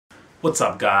What's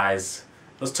up, guys?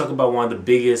 Let's talk about one of the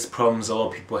biggest problems a lot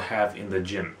of people have in the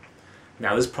gym.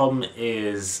 Now, this problem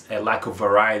is a lack of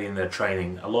variety in their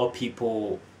training. A lot of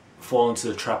people fall into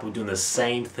the trap of doing the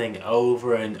same thing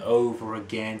over and over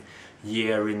again,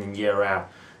 year in and year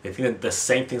out. They think that the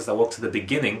same things that worked at the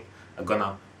beginning are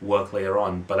gonna work later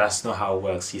on, but that's not how it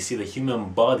works. You see, the human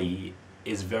body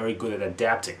is very good at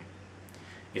adapting.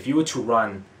 If you were to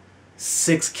run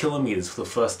 6 kilometers for the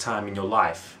first time in your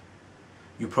life,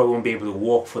 you probably won't be able to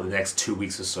walk for the next 2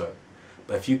 weeks or so.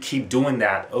 But if you keep doing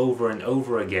that over and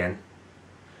over again,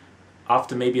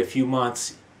 after maybe a few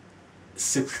months,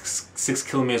 six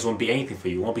kilometers won't be anything for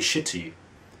you. It won't be shit to you.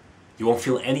 You won't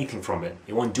feel anything from it.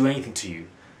 It won't do anything to you.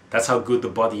 That's how good the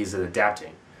body is at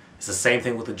adapting. It's the same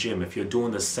thing with the gym. If you're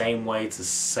doing the same weights, the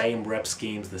same rep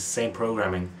schemes, the same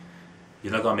programming,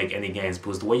 you're not going to make any gains,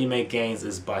 because the way you make gains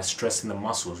is by stressing the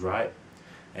muscles, right?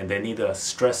 And they need to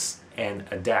stress and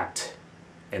adapt.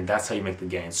 And that's how you make the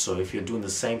gains. So if you're doing the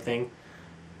same thing,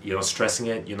 you're not stressing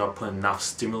it, you're not putting enough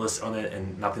stimulus on it,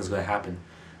 and nothing's going to happen.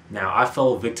 Now, I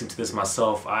fell victim to this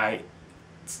myself. I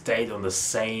stayed on the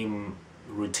same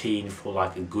routine for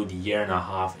like a good year and a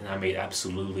half, and I made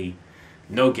absolutely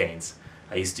no gains.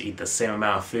 I used to eat the same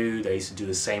amount of food, I used to do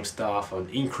the same stuff, I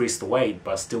would increase the weight,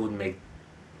 but still wouldn't make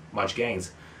much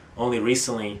gains. Only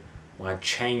recently, when I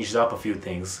changed up a few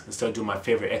things, instead of doing my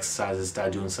favorite exercises,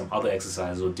 started doing some other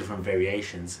exercises or different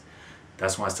variations.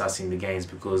 That's when I started seeing the gains,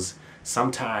 because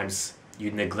sometimes you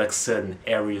neglect certain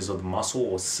areas of the muscle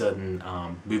or certain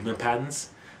movement patterns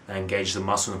that engage the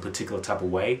muscle in a particular type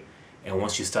of way. And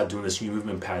once you start doing this new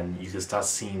movement pattern, you can start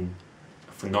seeing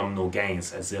phenomenal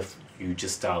gains as if you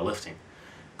just start lifting.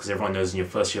 Because everyone knows in your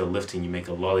first year of lifting, you make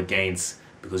a lot of gains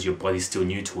because your body's still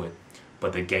new to it.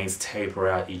 But the gains taper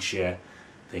out each year.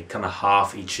 They kind of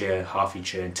half each year,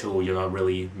 until you're not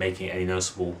really making any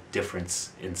noticeable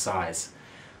difference in size.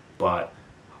 But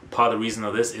part of the reason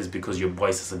of this is because your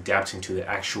body is adapting to the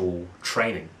actual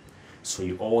training. So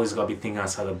you always got to be thinking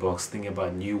outside the box, thinking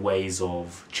about new ways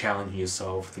of challenging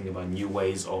yourself, thinking about new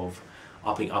ways of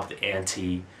upping up the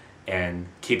ante and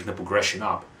keeping the progression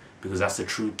up, because that's the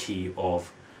true key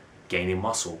of gaining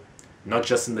muscle. Not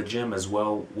just in the gym, as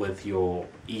well with your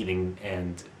eating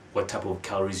and what type of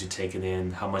calories you're taking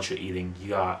in, how much you're eating. You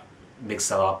gotta mix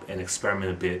that up and experiment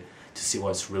a bit to see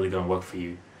what's really gonna work for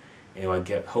you. Anyway,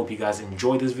 hope you guys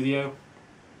enjoyed this video.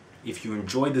 If you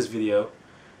enjoyed this video,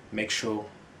 make sure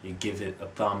you give it a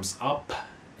thumbs up.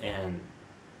 And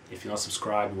if you're not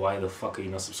subscribed, why the fuck are you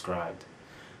not subscribed?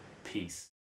 Peace.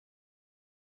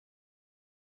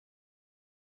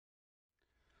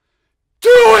 Do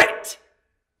it!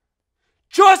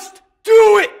 Just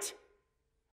do it!